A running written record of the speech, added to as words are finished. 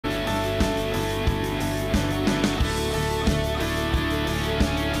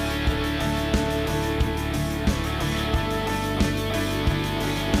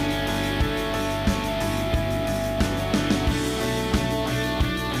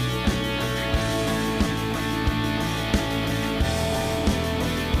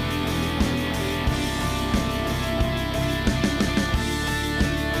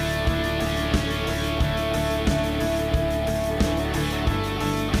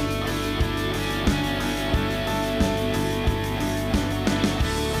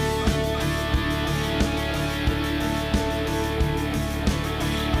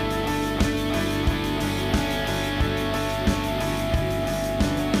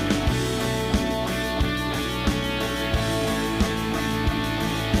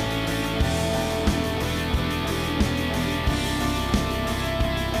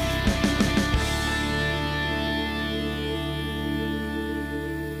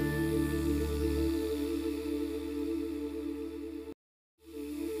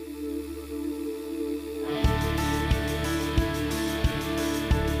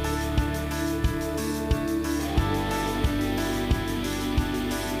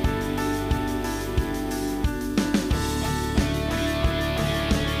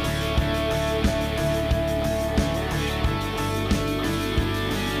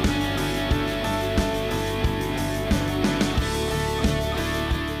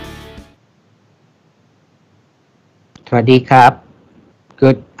สวัสดีครับ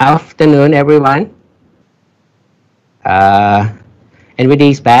Good afternoon, everyone. NVD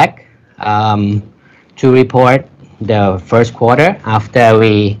is back to report the first quarter after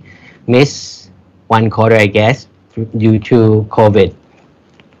we missed one quarter, I guess, due to COVID.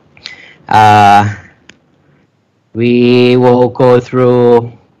 We will go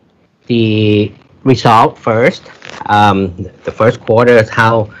through the result first. The first quarter is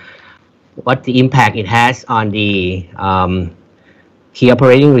what the impact it has on the key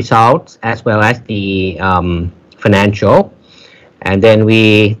operating results as well as the financial, and then we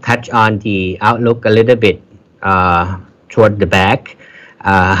touch on the outlook a little bit toward the back,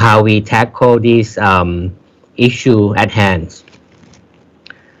 how we tackle this issue at hand.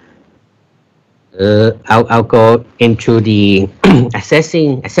 I'll go into the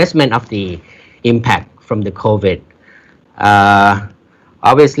assessment of the impact from the COVID.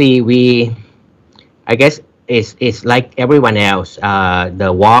 Obviously, I guess it's like everyone else. The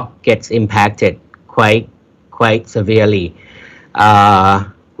walk gets impacted quite severely.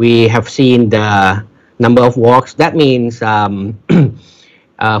 We have seen the number of walks. That means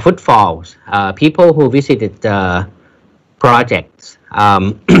footfalls. People who visited the projects.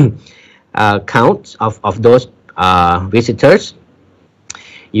 Counts of those visitors.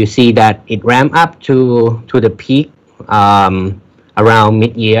 You see that it ramped up to the peak around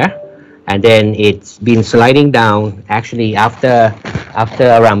mid-year, and then it's been sliding down actually after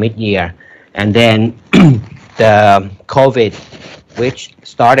around mid-year, and then the COVID, which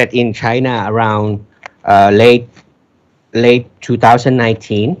started in China around late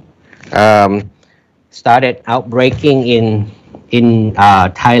 2019, started outbreaking in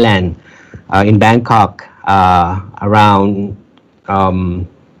Thailand, in Bangkok around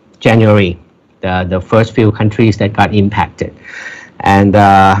January. The first few countries that got impacted, and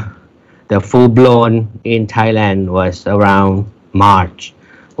the full-blown in Thailand was around March,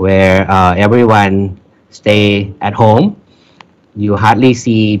 where everyone stay at home. You hardly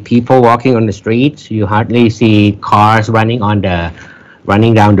see people walking on the streets. You hardly see cars running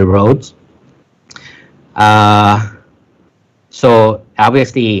down the roads. So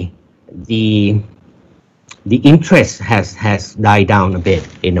obviously the interest has died down a bit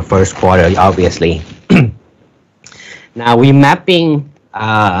in the first quarter, obviously. Now we're mapping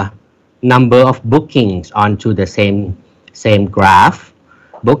number of bookings onto the same graph.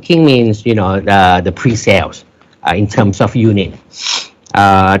 Booking means, the pre-sales in terms of unit.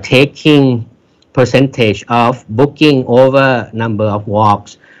 Taking percentage of booking over number of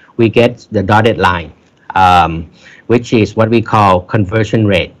walks, we get the dotted line, which is what we call conversion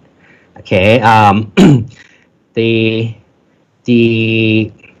rate. Okay. The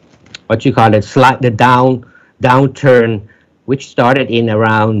what you call it, the downturn, which started in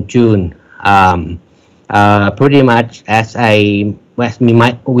around June, pretty much as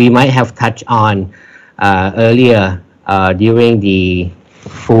we might have touched on earlier during the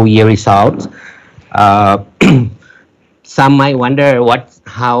full year results. Some might wonder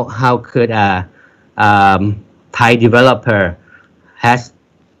how could a Thai developer has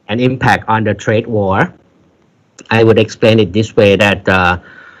an impact on the trade war. I would explain it this way, that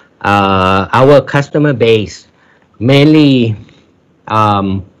our customer base, mainly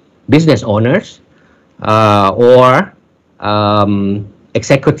business owners or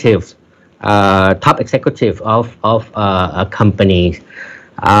executives, top executive of a company.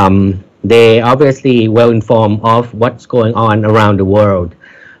 They obviously well informed of what's going on around the world,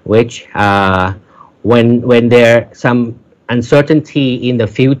 which when there some uncertainty in the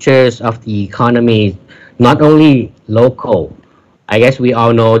futures of the economy, not only local. I guess we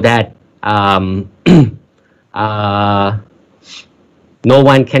all know that no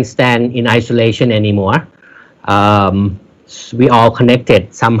one can stand in isolation anymore. We all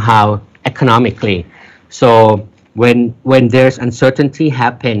connected somehow economically. So when there's uncertainty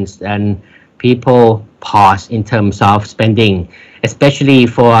happens, and people pause in terms of spending, especially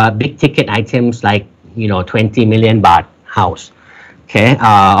for big ticket items like 20 million baht house. Okay.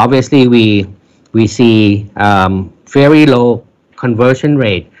 Obviously we see very low conversion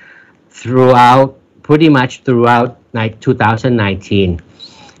rate pretty much throughout 2019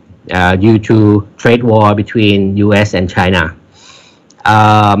 due to trade war between US and China.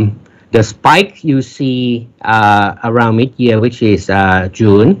 The spike you see around mid-year, which is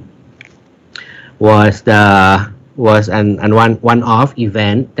June, was an one-off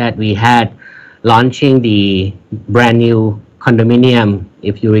event that we had, launching the brand new condominium.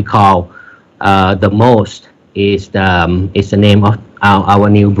 If you recall, the most is the name of our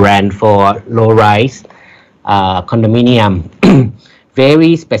new brand for low-rise condominium.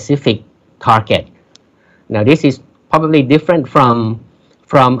 Very specific target. Now this is probably different from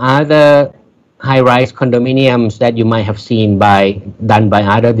other high-rise condominiums that you might have seen done by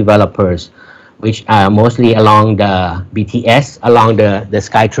other developers, which are mostly along the BTS, along the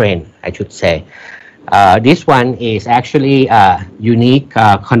SkyTrain, I should say. This one is actually a unique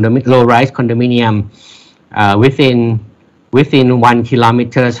low-rise condominium within 1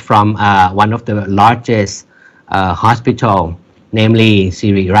 kilometers from one of the largest hospital, namely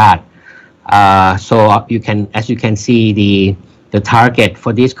Sirirat. So as you can see, the target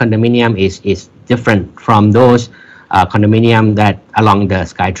for this condominium is different from those condominium that along the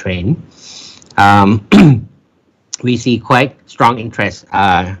SkyTrain. We see quite strong interest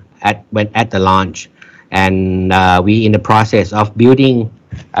at the launch, and we in the process of building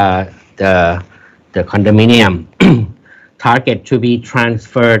the condominium. Target to be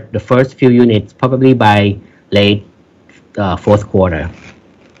transferred the first few units probably by late fourth quarter.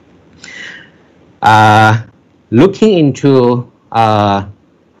 Looking into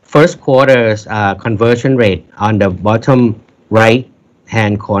first quarter's conversion rate on the bottom right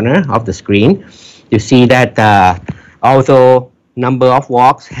hand corner of the screen, you see that although number of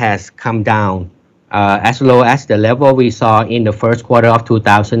walks has come down as low as the level we saw in the first quarter of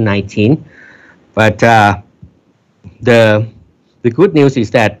 2019, but the good news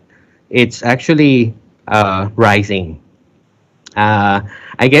is that it's actually rising.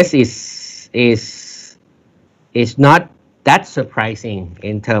 I guess it's not that surprising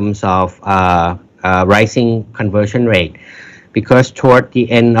in terms of rising conversion rate, because toward the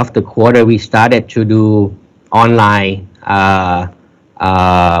end of the quarter we started to do online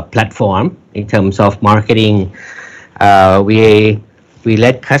platform in terms of marketing. We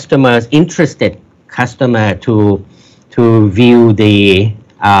let interested customer to view the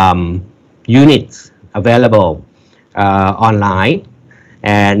units available online,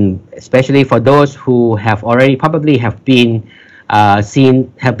 and especially for those who have already probably have been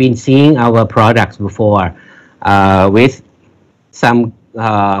seeing our products before with some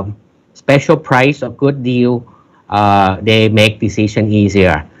special price or good deal, they make decision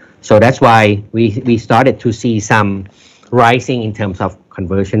easier. So that's why we started to see some rising in terms of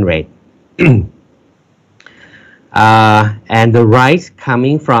conversion rate. And the rise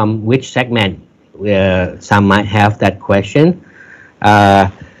coming from which segment? Some might have that question.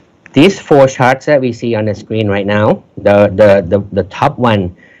 These four charts that we see on the screen right now, the top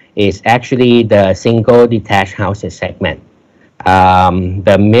one is actually the single detached houses segment.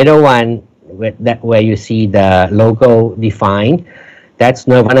 The middle one, where you see the logo defined, that's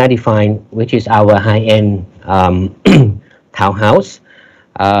NIRVANA defined, which is our high-end townhouse.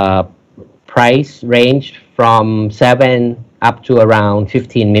 Price range from 7 up to around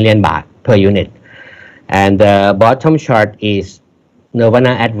 15 million baht per unit. And the bottom chart is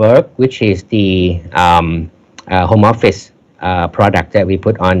NIRVANA at Work, which is the home office product that we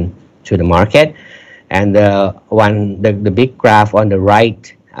put on to the market. And the big graph on the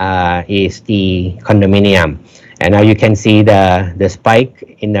right is the condominium. And now you can see the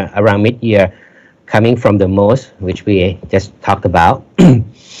spike in around mid-year coming from the most, which we just talked about.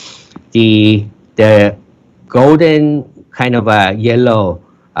 The golden kind of yellow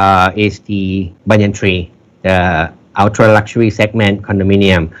is the banyan tree, the ultra luxury segment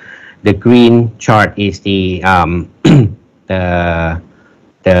condominium. The green chart is the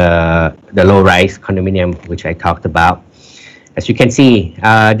low rise condominium, which I talked about. As you can see,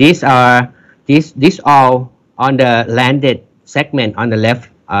 these all on the landed segment on the left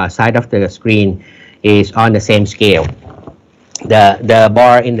side of the screen is on the same scale. The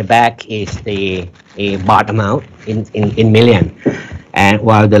bar in the back is the baht amount in million, and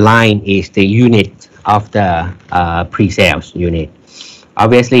while the line is the unit of the pre-sales unit.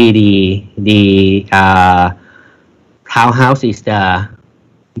 Obviously, the townhouse is the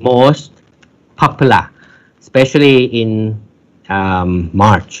most popular, especially in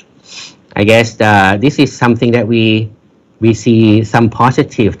March. I guess this is something that we see some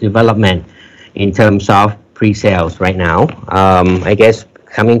positive development in terms of pre-sales right now. I guess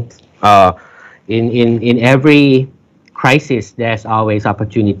coming in every crisis, there's always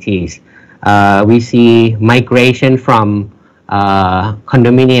opportunities. We see migration from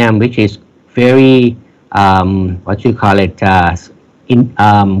condominium, which is very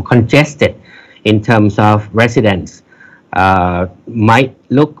congested in terms of residents, might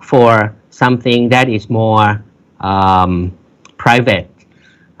look for something that is more private,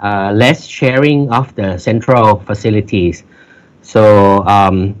 less sharing of the central facilities. So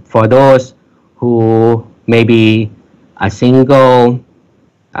for those who maybe a single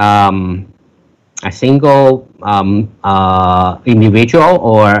individual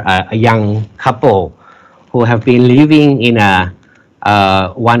or a young couple who have been living in a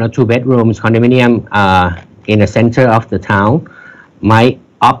 1 or 2 bedrooms condominium in the center of the town might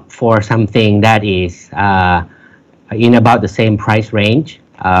opt for something that is in about the same price range,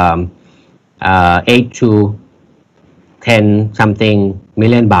 8 to 10 something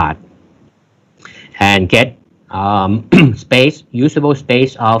million baht, and get usable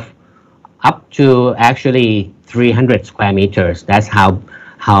space of up to actually 300 square meters. That's how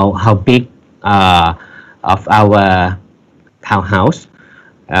big of our townhouse.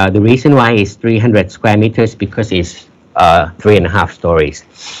 The reason why it's 300 square meters because it's 3.5 stories.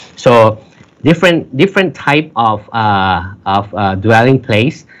 So different type of dwelling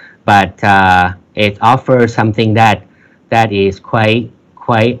place, but it offers something that is quite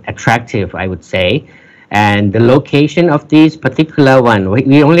attractive, I would say. And the location of this particular one,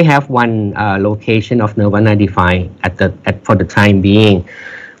 we only have one location of NIRVANA defined for the time being,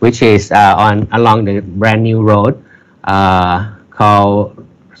 which is along the brand new road called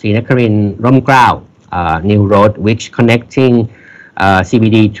Srinakarin Romkrao new road, which connecting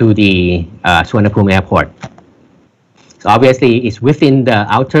CBD to the Suvarnabhumi airport. So obviously it's within the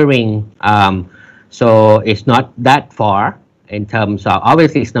outer ring, so it's not that far in terms of,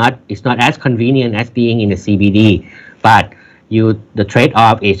 obviously it's not as convenient as being in the CBD, but the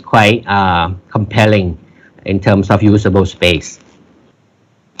trade-off is quite compelling in terms of usable space.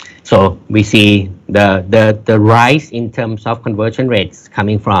 So we see the rise in terms of conversion rates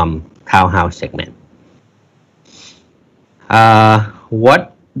coming from townhouse segment.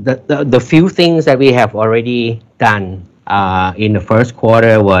 What the few things that we have already done in the first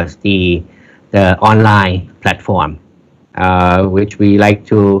quarter was the online platform, which we like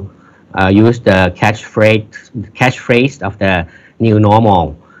to use the catchphrase of the new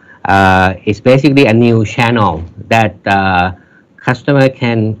normal. It's basically a new channel that customer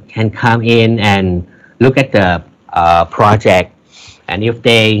can come in and look at the project, and if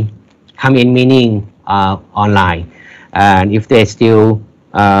they come in meaning online, and if they still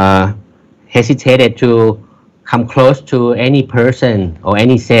hesitated to come close to any person or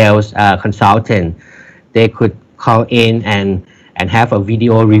any sales consultant, they could call in and have a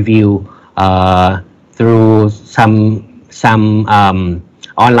video review through some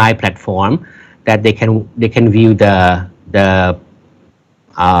online platform that they can view the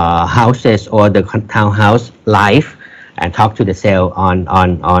houses or the townhouse live and talk to the sale on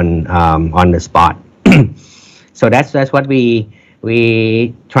the spot. So that's what we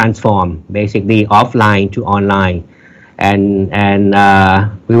transform, basically offline to online, and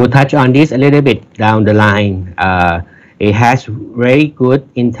we will touch on this a little bit down the line. It has very good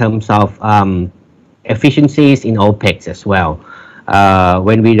in terms of efficiencies in OPEX as well.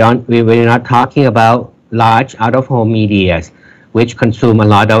 When we're not talking about large out-of-home medias, which consume a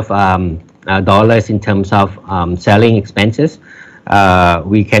lot of dollars in terms of selling expenses,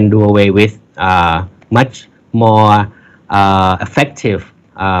 we can do away with much more effective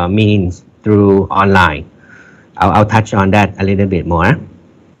means through online. I'll touch on that a little bit more.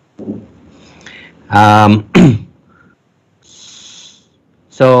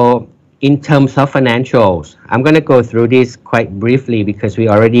 So in terms of financials, I'm going to go through this quite briefly because we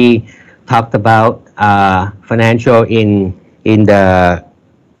already talked about financial in the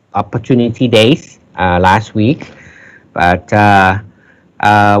opportunity days last week. But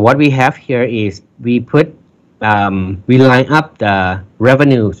what we have here is we line up the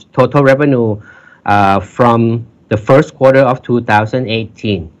revenues, total revenue from the first quarter of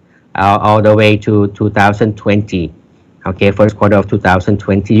 2018 all the way to 2020. Okay, first quarter of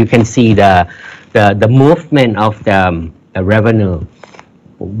 2020. You can see the movement of the revenue,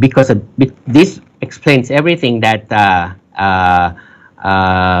 because this explains everything that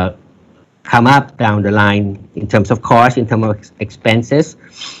come up down the line in terms of cost, in terms of expenses.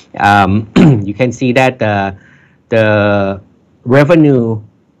 You can see that the revenue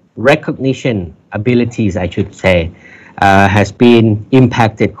recognition abilities, I should say, has been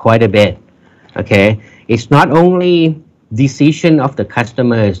impacted quite a bit. Okay, it's not only decision of the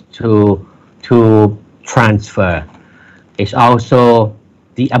customers to transfer, it's also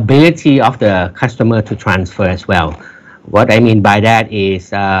the ability of the customer to transfer as well. What I mean by that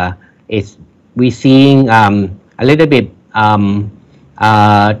is we're seeing a little bit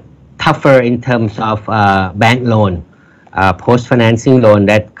tougher in terms of bank loan, post-financing loan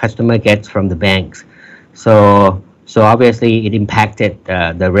that customer gets from the banks. So obviously it impacted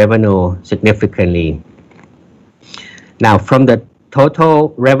the revenue significantly. Now from the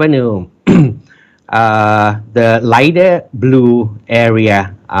total revenue, the lighter blue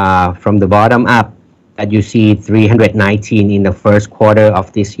area from the bottom up that you see 319 in the first quarter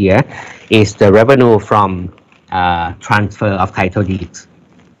of this year is the revenue from transfer of title deeds.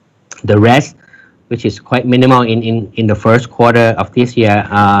 The rest, which is quite minimal in the first quarter of this year,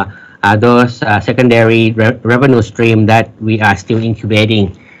 are those secondary revenue stream that we are still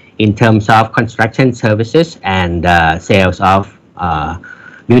incubating in terms of construction services and sales of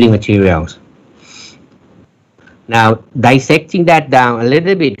building materials. Now, dissecting that down a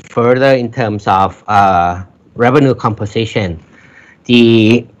little bit further in terms of revenue composition,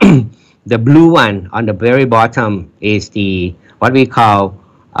 the the blue one on the very bottom is the what we call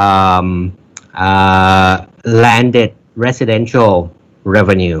landed residential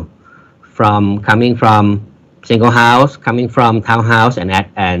revenue coming from single house, coming from townhouse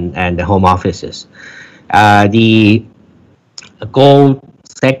and the home offices. The gold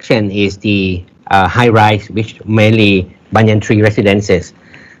section is the high-rise, which mainly banyan tree residences.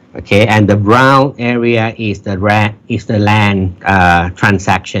 Okay, and the brown area is the land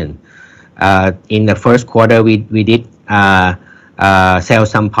transaction. In the first quarter, we did sell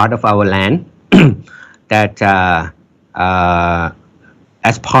some part of our land that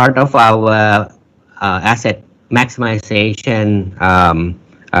as part of our asset maximization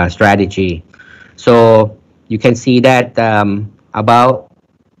strategy. So you can see that about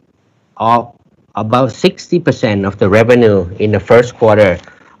 60% of the revenue in the first quarter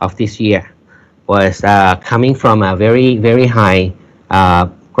of this year was coming from a very high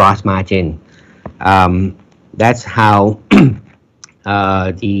gross margin. That's how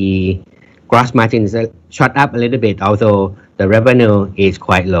the gross margin is shot up a little bit, although the revenue is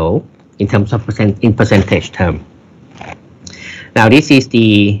quite low in terms of percentage term. Now this is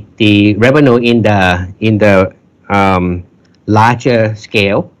the revenue in the larger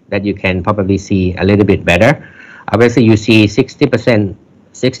scale that you can probably see a little bit better. Obviously, you see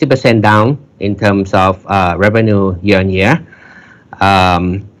 60% down in terms of revenue year on year.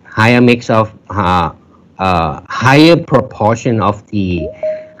 Higher mix of higher proportion of the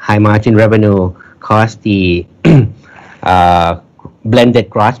high margin revenue caused the blended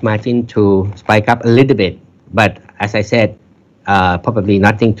gross margin to spike up a little bit. But as I said, probably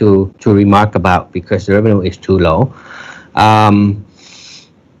nothing to remark about because the revenue is too low.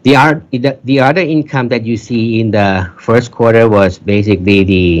 The other income that you see in the first quarter was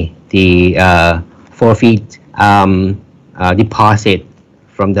basically the forfeit deposit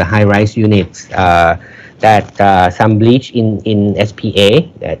from the high-rise units that some bleach in SPA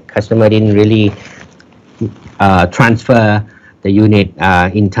that customer didn't really transfer the unit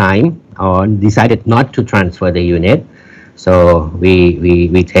in time or decided not to transfer the unit. So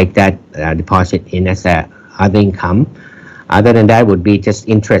we take that deposit in as a other income. Other than that would be just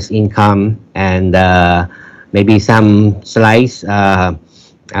interest income and maybe some slice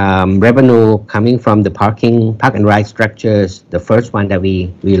revenue coming from the park and ride structures, the first one that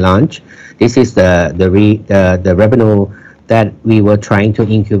we launched. This is the revenue that we were trying to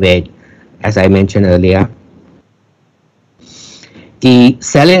incubate, as I mentioned earlier. The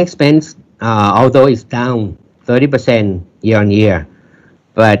selling expense, although it's down 30% year on year,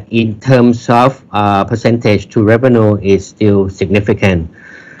 but in terms of percentage to revenue is still significant.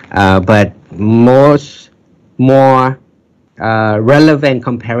 But more relevant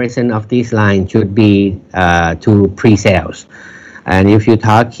comparison of this line should be to pre-sales. And if you're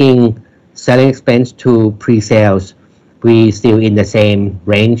talking selling expense to pre-sales, we still in the same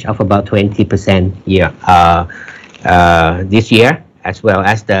range of about 20% this year, as well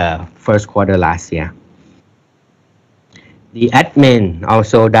as the first quarter last year. The admin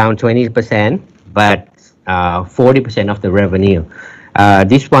also down 20%, but 40% of the revenue.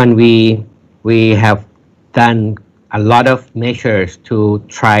 This one we have done a lot of measures to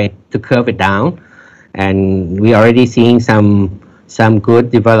try to curve it down, and we already seeing some good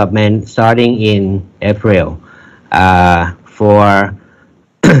development starting in April. For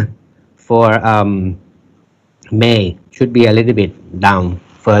May should be a little bit down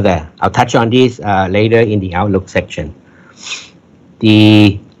further. I'll touch on this later in the outlook section.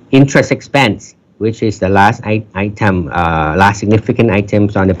 The interest expense, which is the last item, last significant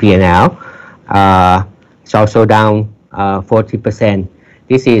items on the P&L, it's also down 40%.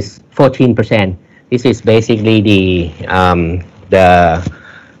 This is 14%. This is basically the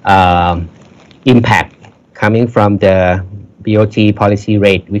impact coming from the BOT policy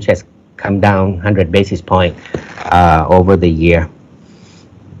rate, which has come down 100 basis points over the year,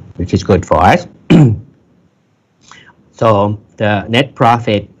 which is good for us. So the net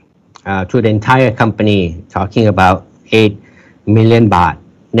profit to the entire company, talking about 8 million baht,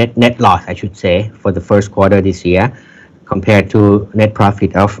 net loss, I should say, for the first quarter this year, compared to net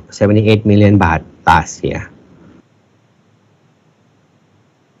profit of 78 million baht last year.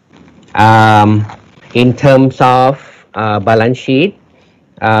 In terms of balance sheet,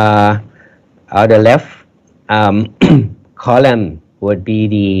 on the left column would be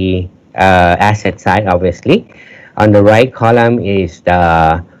the asset side, obviously. On the right column is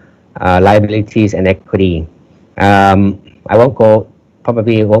the liabilities and equity. I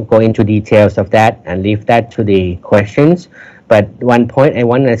probably won't go into details of that and leave that to the questions. But one point I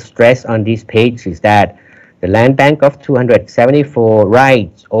want to stress on this page is that the land bank of 274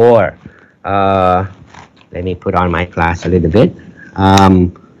 rights, or let me put on my glass a little bit,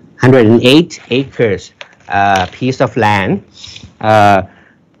 108 acres piece of land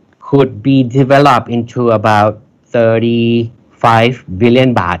could be developed into about 35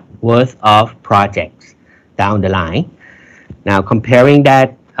 billion baht worth of projects down the line. Now, comparing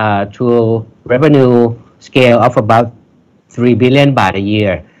that to revenue scale of about 3 billion baht a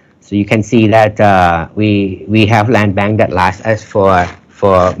year, so you can see that we have land bank that lasts us for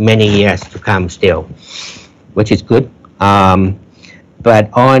many years to come still, which is good. But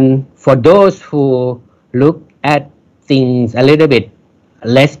for those who look at things a little bit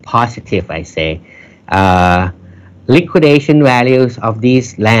less positive, I say, liquidation values of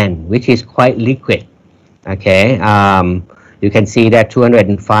this land, which is quite liquid, okay, you can see that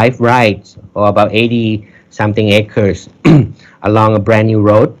 205 rights, or about 80 something acres along a brand new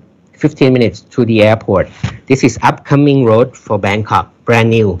road, 15 minutes to the airport. This is upcoming road for Bangkok, brand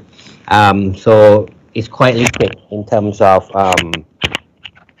new. So it's quite liquid in terms of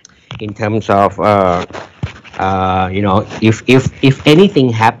you know, if anything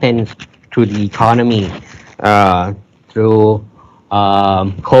happens to the economy through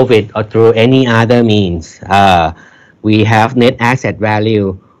COVID or through any other means, we have net asset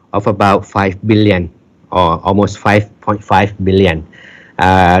value of about 5 billion or almost 5.5 billion.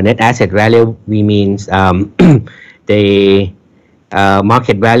 Net asset value, we means the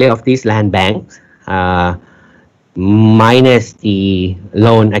market value of these land banks minus the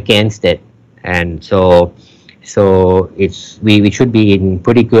loan against it, and so it's we should be in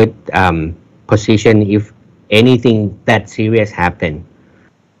pretty good position if anything that serious happen.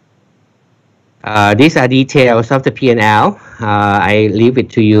 These are details of the P&L. I leave it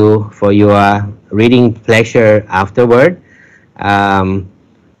to you for your reading pleasure afterward.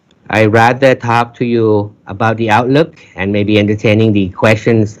 I rather talk to you about the outlook and maybe entertaining the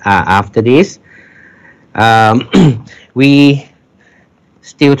questions after this. We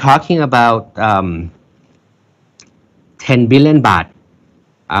still talking about 10 billion baht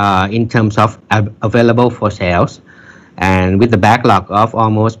in terms of available for sales, and with the backlog of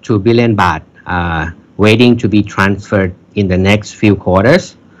almost 2 billion baht waiting to be transferred in the next few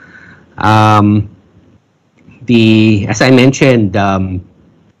quarters. As I mentioned,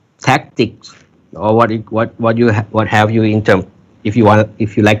 tactics, or what have you in term, if you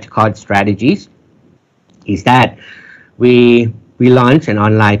like to call it strategies, is that we launched an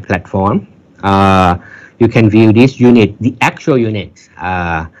online platform. You can view this unit, the actual units,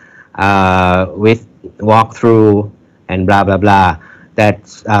 with walkthrough and blah blah blah.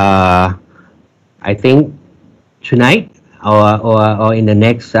 That's I think tonight or in the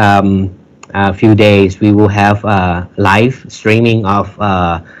next few days we will have live streaming of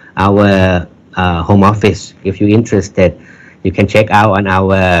our home office. If you're interested, you can check out on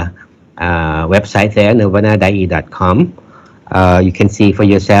our website there, NIRVANA.com. You can see for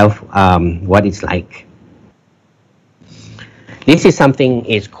yourself what it's like. This is something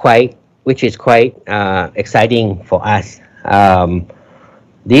which is quite exciting for us.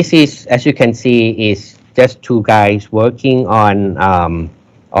 This is, as you can see, is just two guys working on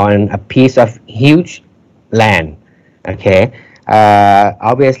a piece of huge land. Okay,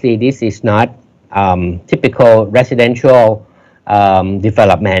 obviously this is not typical residential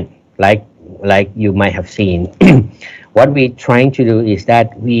development like you might have seen. What we're trying to do is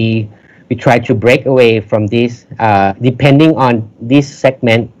that we try to break away from this, depending on this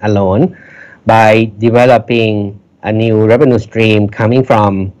segment alone, by developing a new revenue stream coming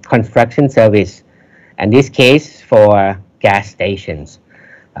from construction service, and this case for gas stations.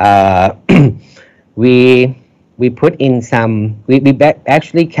 We put in some, we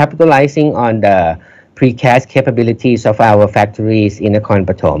actually capitalizing on the precast capabilities of our factories in Nakhon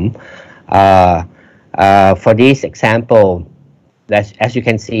Pathom. For this example, as you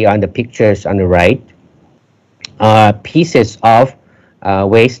can see on the pictures on the right, pieces of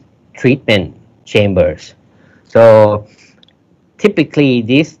waste treatment chambers. So typically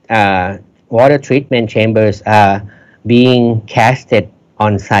these water treatment chambers are being casted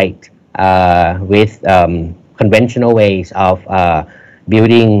on site with conventional ways of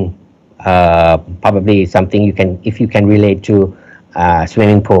building probably something you can, if you can relate to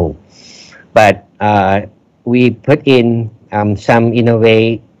swimming pool. But we put in some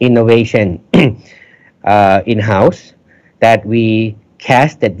innovation in-house, that we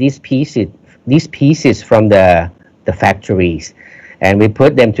casted these pieces from the factories, and we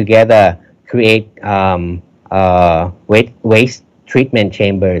put them together, create waste treatment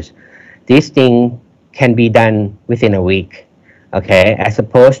chambers. This thing can be done within a week, okay, as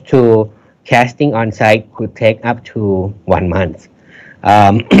opposed to casting on site could take up to 1 month.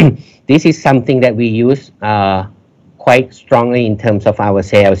 This is something that we use quite strongly in terms of our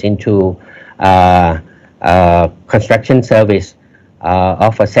sales into construction service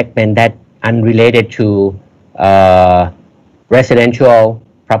of a segment that unrelated to residential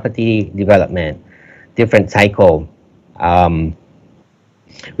property development, different cycle.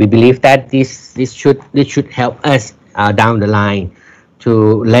 We believe that this should help us down the line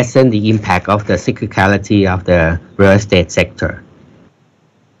to lessen the impact of the cyclicality of the real estate sector.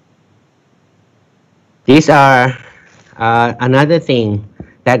 These are another thing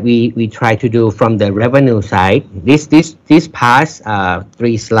that we try to do from the revenue side. These past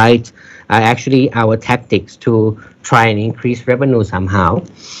 3 slides are actually our tactics to try and increase revenue somehow.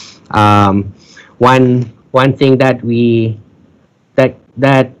 One thing that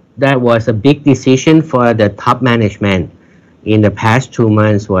was a big decision for the top management in the past 2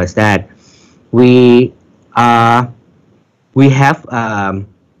 months was that we have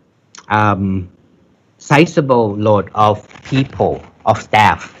sizable load of people, of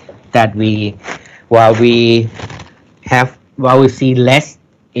staff, that while we see less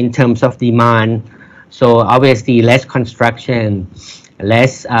in terms of demand, so obviously less construction,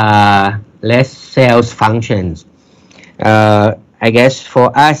 less sales functions. I guess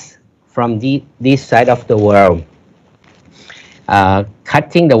for us from this side of the world,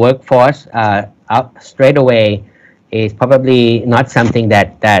 cutting the workforce up straight away is probably not something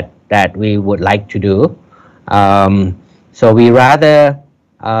that we would like to do. So we rather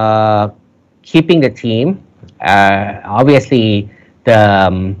keeping the team. Obviously,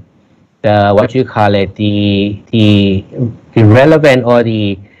 the what you call it, the relevant or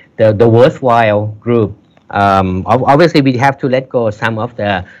the worthwhile group. Obviously, we have to let go of some of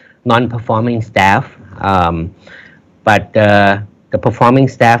the non-performing staff, but the performing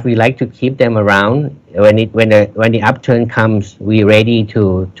staff, we like to keep them around. When the upturn comes, we're ready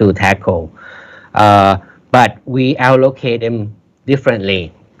to tackle. But we allocate them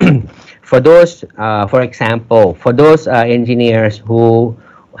differently. For those, for example, for those engineers who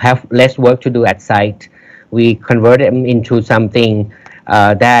have less work to do at site, we convert them into something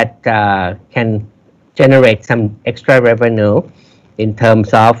that can generate some extra revenue in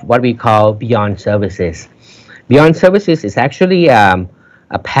terms of what we call beyond services. Beyond services is actually a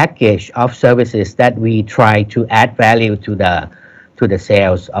package of services that we try to add value to the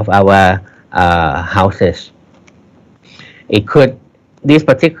sales of our houses. This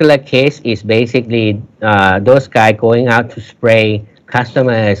particular case is basically those guys going out to spray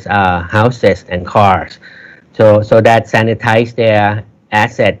customers' houses and cars, so that sanitize their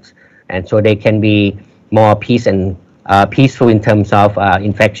assets, and so they can be more peaceful in terms of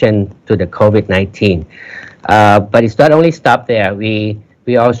infection to the COVID-19. But it's not only stopped there. We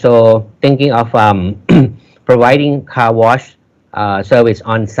also thinking of providing car wash service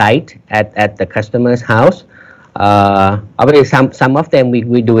on site at the customer's house. Obviously, some of them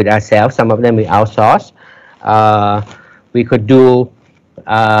we do it ourselves. Some of them we outsource. We could do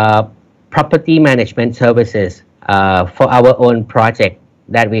property management services for our own project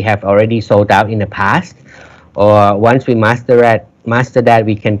that we have already sold out in the past. Or once we master that,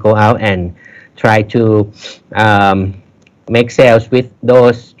 we can go out and try to make sales with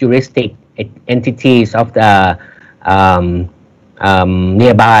those juristic entities of the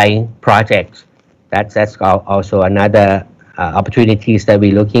nearby projects. That's also another opportunities that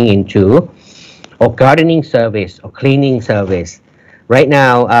we're looking into. Or gardening service or cleaning service. Right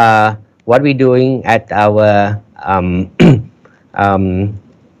now, what we're doing at our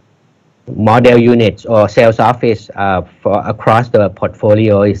model units or sales office for across the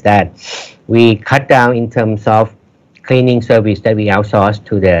portfolio is that we cut down in terms of cleaning service that we outsource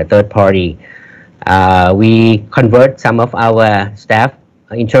to the third party. We convert some of our staff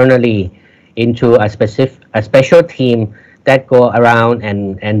internally into a special team that go around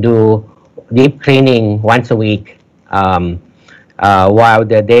and do deep cleaning once a week, while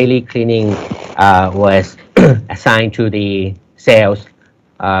the daily cleaning was assigned to the sales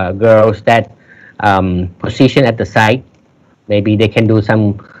girls that position at the site. Maybe they can do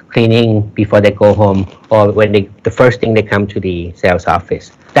some cleaning before they go home, or when the first thing they come to the sales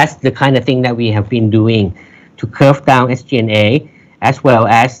office. That's the kind of thing that we have been doing to curve down SG&A, as well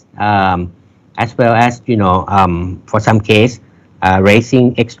as for some case,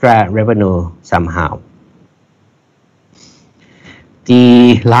 raising extra revenue somehow.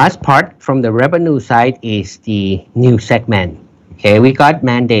 The last part from the revenue side is the new segment. Okay, we got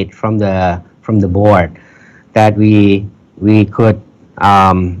mandate from the board that we could,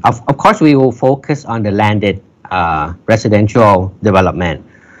 of course, we will focus on the landed residential development,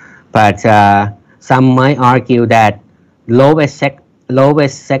 but some might argue that lowest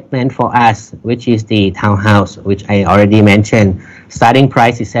segment for us, which is the townhouse, which I already mentioned, starting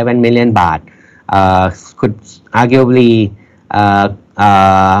price is 7 million baht, could arguably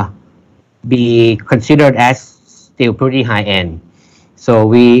be considered as still pretty high end. So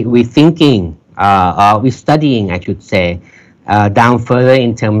we thinking, we're studying, I should say, down further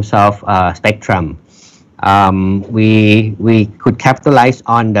in terms of spectrum. We could capitalize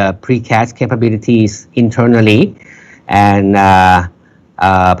on the precast capabilities internally and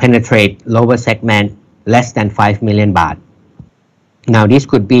penetrate lower segment less than 5 million baht. Now this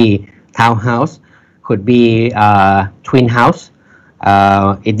could be townhouse, could be twin house.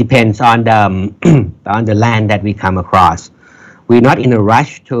 It depends on the on the land that we come across. We're not in a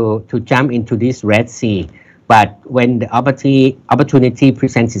rush to jump into this Red Sea, but when the opportunity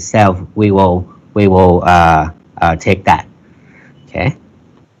presents itself, we will take that. Okay.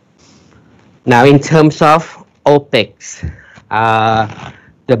 Now, in terms of OpEx,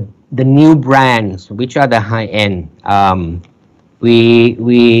 the new brands, which are the high end,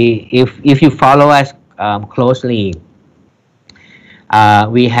 if you follow us closely,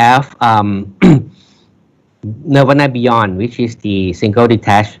 we have NIRVANA Beyond, which is the single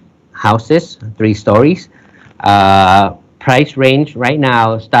detached houses, 3 stories. Price range right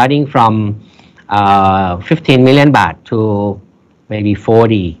now starting from 15 million baht to maybe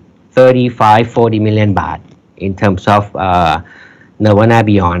 35-40 million baht in terms of NIRVANA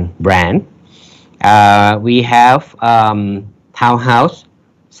Beyond brand. We have townhouse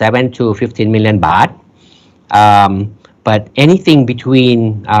 7 to 15 million baht, but anything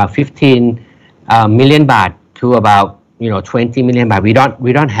between 15 million baht to about 20 million baht, we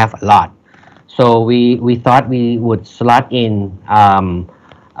don't have a lot. So we thought we would slot in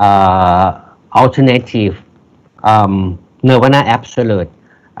alternative NIRVANA Absolute,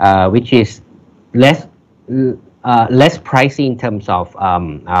 which is less pricey in terms of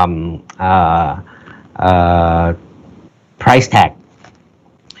price tag,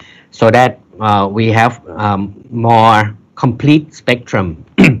 so that we have more complete spectrum.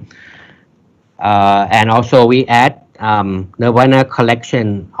 And also we add NIRVANA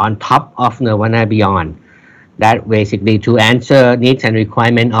collection on top of NIRVANA Beyond. That basically to answer needs and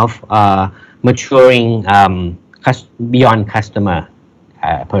requirement of maturing Beyond customer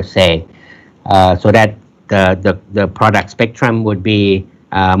per se, so that the product spectrum would be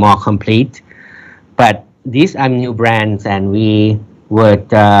more complete. But these are new brands, and we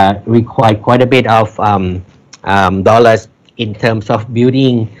would require quite a bit of dollars in terms of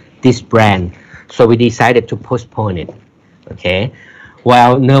building this brand. So we decided to postpone it. Okay,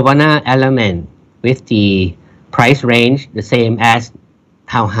 while NIRVANA Element with the price range the same as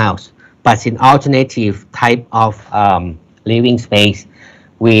townhouse, but in alternative type of living space,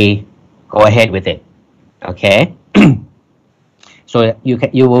 we go ahead with it. Okay. So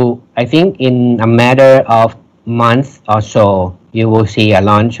you will, I think in a matter of month or so, you will see a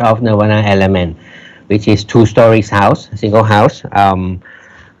launch of NIRVANA Element, which is 2 stories house, single house,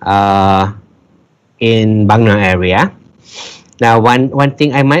 in Bang Na area. Now, one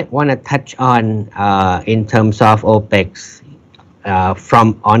thing I might want to touch on in terms of OpEx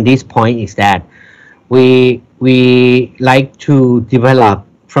from on this point is that we like to develop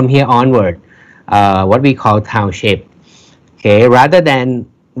from here onward what we call township. Okay, rather than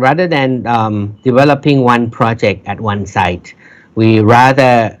developing one project at one site, we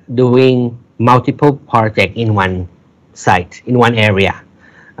rather doing multiple projects in one site, in one area.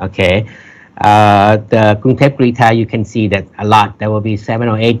 Okay. The Krungthep Grita, you can see that a lot. There will be 7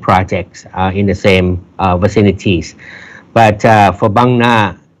 or 8 projects in the same vicinities. But for Bang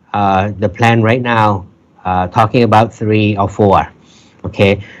Na, the plan right now, talking about 3 or 4.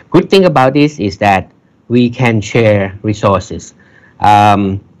 Okay. Good thing about this is that we can share resources.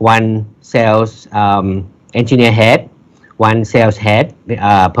 One sales engineer head, one sales head,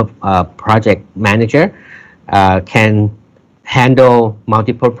 project manager can handle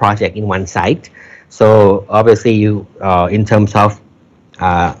multiple projects in one site. So obviously you in terms of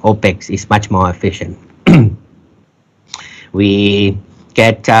OpEx is much more efficient. We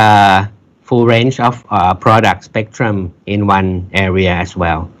get full range of product spectrum in one area as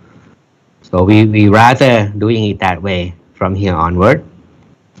well. So we rather doing it that way from here onward.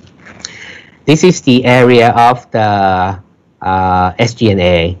 This is the area of the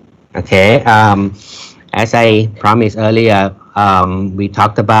SG&A. Okay, as I promised earlier, we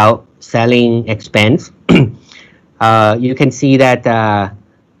talked about selling expense. You can see that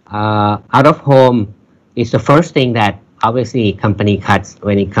out of home is the first thing that obviously company cuts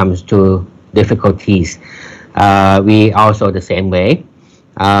when it comes to difficulties. We also the same way,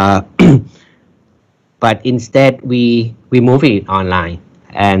 but instead we move it online,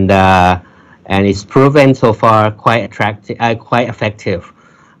 and it's proven so far quite attractive, quite effective.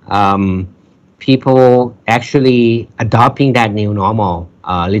 People actually adopting that new normal,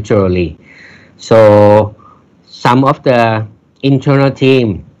 literally. So some of the internal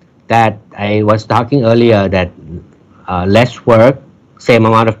team that I was talking earlier, that less work, same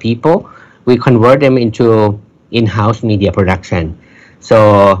amount of people, we convert them into in-house media production.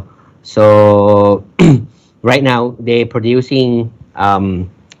 So right now they're producing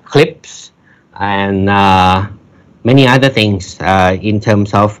clips and many other things in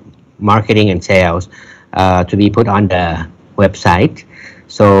terms of marketing and sales to be put on the website.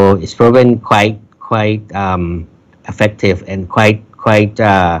 So it's proven quite effective and quite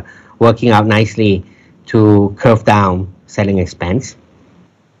working out nicely to curve down selling expense.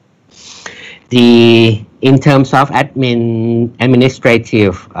 In terms of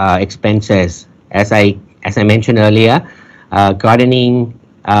administrative expenses, as I mentioned earlier, gardening,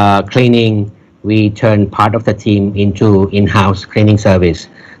 cleaning, we turn part of the team into in-house cleaning service,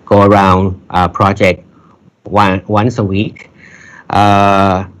 go around project once a week.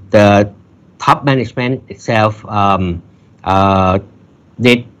 The top management itself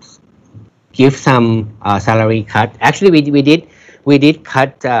did give some salary cut. Actually, we did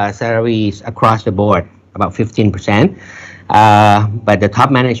cut salaries across the board about 15%, but the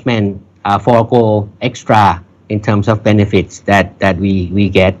top management forego extra in terms of benefits that we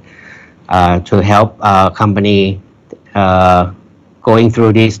get to help company going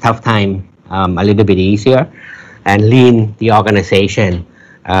through this tough time a little bit easier and lean the organization.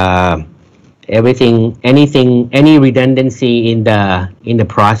 Any redundancy in the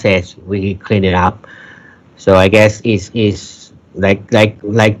process, we clean it up. So I guess is like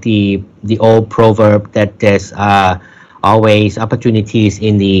the old proverb that there's always opportunities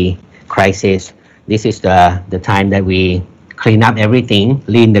in the crisis. This is the time that we clean up everything,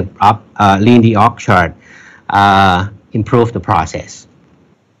 lean the org chart, improve the process.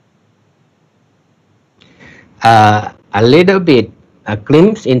 A little bit a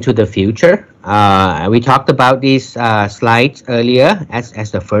glimpse into the future. We talked about these slides earlier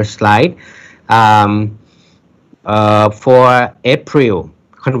as the first slide. For April,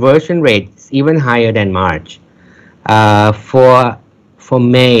 conversion rates even higher than March. For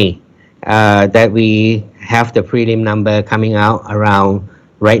May, that we have the prelim number coming out around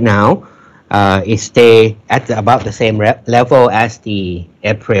right now, it stay at about the same level as the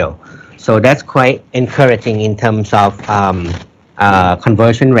April. So that's quite encouraging in terms of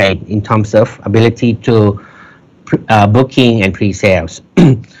conversion rate, in terms of ability to booking and pre-sales.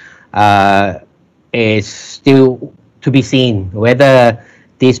 Is still to be seen whether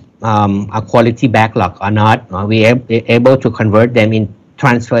these are quality backlog or not. Are we able to convert them in,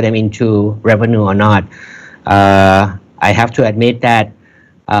 transfer them into revenue or not? I have to admit that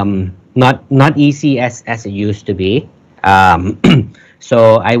not easy as it used to be.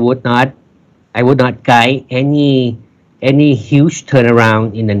 So I would not guide any huge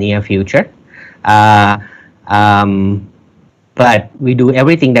turnaround in the near future. But we do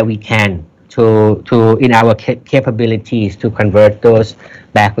everything that we can to in our capabilities to convert those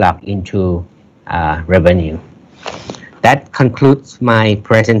backlog into revenue. That concludes my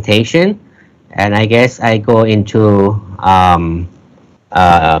presentation, and I guess I go into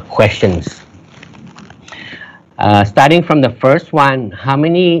questions. Starting from the first one, how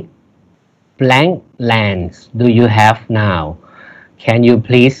many blank lands do you have now? Can you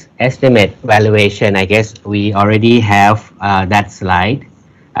please estimate valuation? I guess we already have that slide.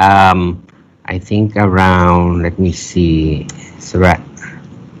 I think around, let me see, it's right.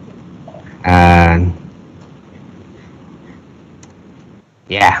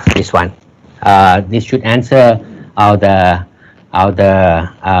 Yeah, this one. This should answer all the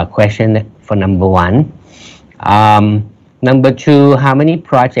question for number one. Number two, how many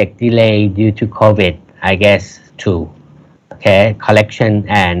projects delayed due to COVID? I guess 2. Okay, collection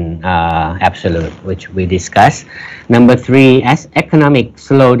and absolute, which we discussed. Number 3, as economic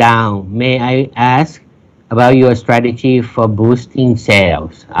slowdown, may I ask about your strategy for boosting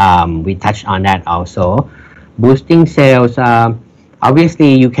sales. We touched on that also. Boosting sales,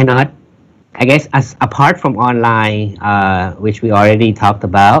 obviously you cannot, I guess, as apart from online, which we already talked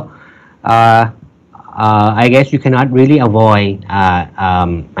about, I guess you cannot really avoid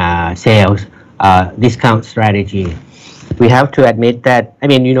sales discount strategy. We have to admit that. I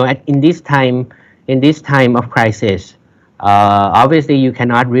mean, in this time of crisis, obviously you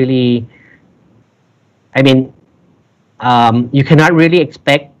cannot really. I mean, you cannot really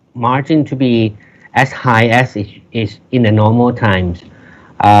expect margin to be as high as it is in the normal times.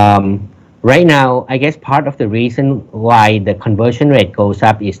 Right now, I guess part of the reason why the conversion rate goes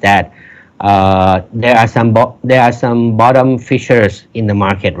up is that there are some bottom fishers in the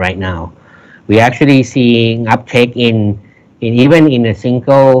market right now. We're actually seeing uptake in even in a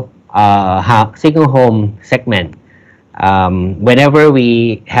single home segment. Whenever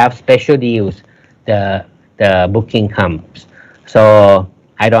we have special deals, the booking comes. So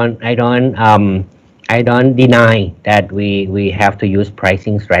I don't deny that we have to use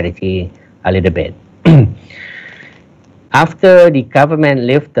pricing strategy a little bit. After the government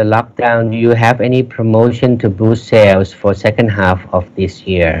lift the lockdown, do you have any promotion to boost sales for second half of this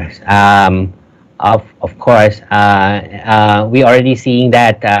year? Of course, we already seeing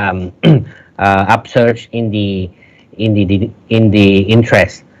that upsurge in the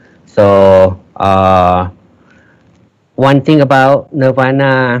interest. So one thing about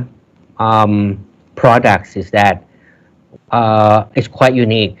Nirvana products is that it's quite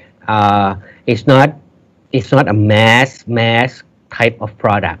unique. It's not a mass type of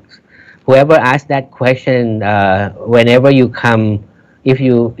products. Whoever asked that question, whenever you come, if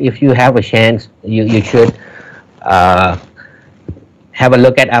you have a chance, you should have a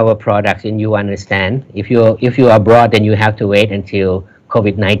look at our products and you understand. If you are abroad, then you have to wait until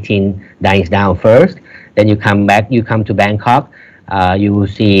COVID-19 dies down first. Then you come back. You come to Bangkok. You will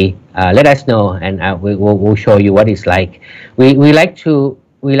see. Let us know, and we'll show you what it's like. We like to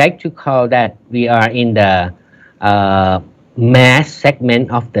call that we are in the mass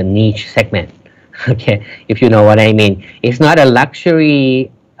segment of the niche segment. Okay, if you know what I mean. It's not a luxury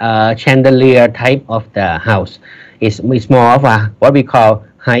chandelier type of the house. It's more of a what we call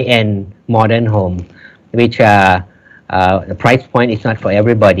high-end modern home, which the price point is not for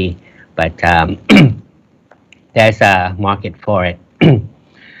everybody, but there's a market for it.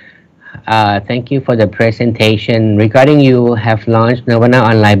 Thank you for the presentation. Regarding you have launched Nirvana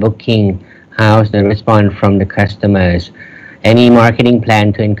online booking, how's the response from the customers? Any marketing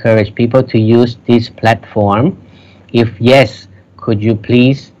plan to encourage people to use this platform? If yes, could you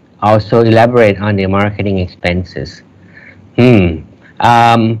please also elaborate on the marketing expenses?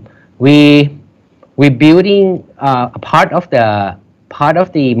 We building a part of the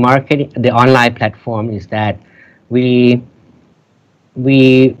marketing, the online platform is that we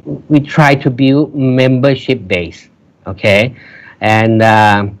try to build membership base, okay, and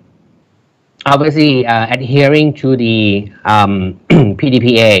obviously adhering to the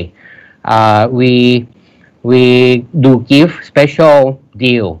PDPA. We do give special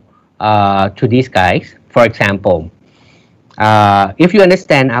deal to these guys. For example, if you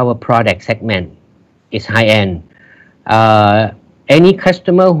understand our product segment is high end, any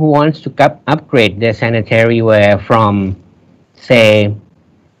customer who wants to upgrade their sanitary ware from, say,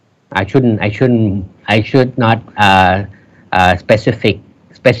 I should not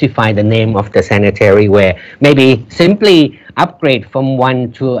specify the name of the sanitary ware. Maybe simply upgrade from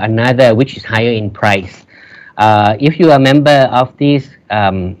one to another, which is higher in price. If you are a member of this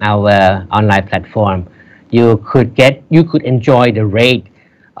our online platform, you could enjoy the rate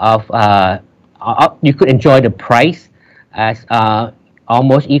of you could enjoy the price as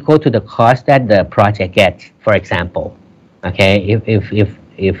almost equal to the cost that the project gets. For example, okay, if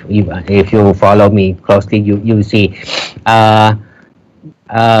you follow me closely, you see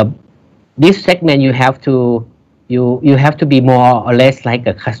this segment you have to be more or less like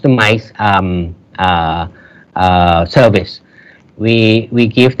a customized service. We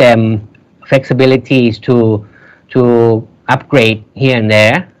give them flexibilities to upgrade here and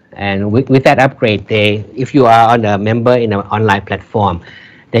there, and with that upgrade, if you are on a member in an online platform,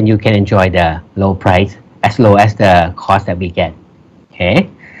 then you can enjoy the low price as low as the cost that we get. Okay.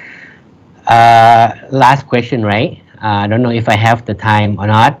 Last question, right? I don't know if I have the time or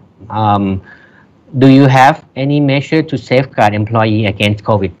not. Do you have any measure to safeguard employee against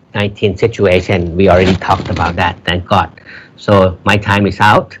COVID-19 situation? We already talked about that, thank God. So my time is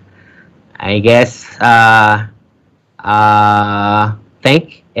out. I guess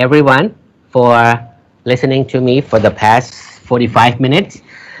thank everyone for listening to me for the past 45 minutes.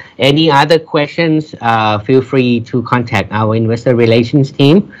 Any other questions, feel free to contact our investor relations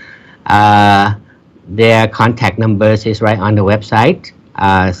team. Their contact numbers is right on the website.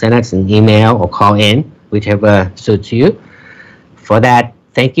 Send us an email or call in, whichever suits you. For that,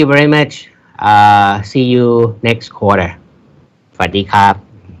 thank you very much. See you next quarter. สวัสดีครับ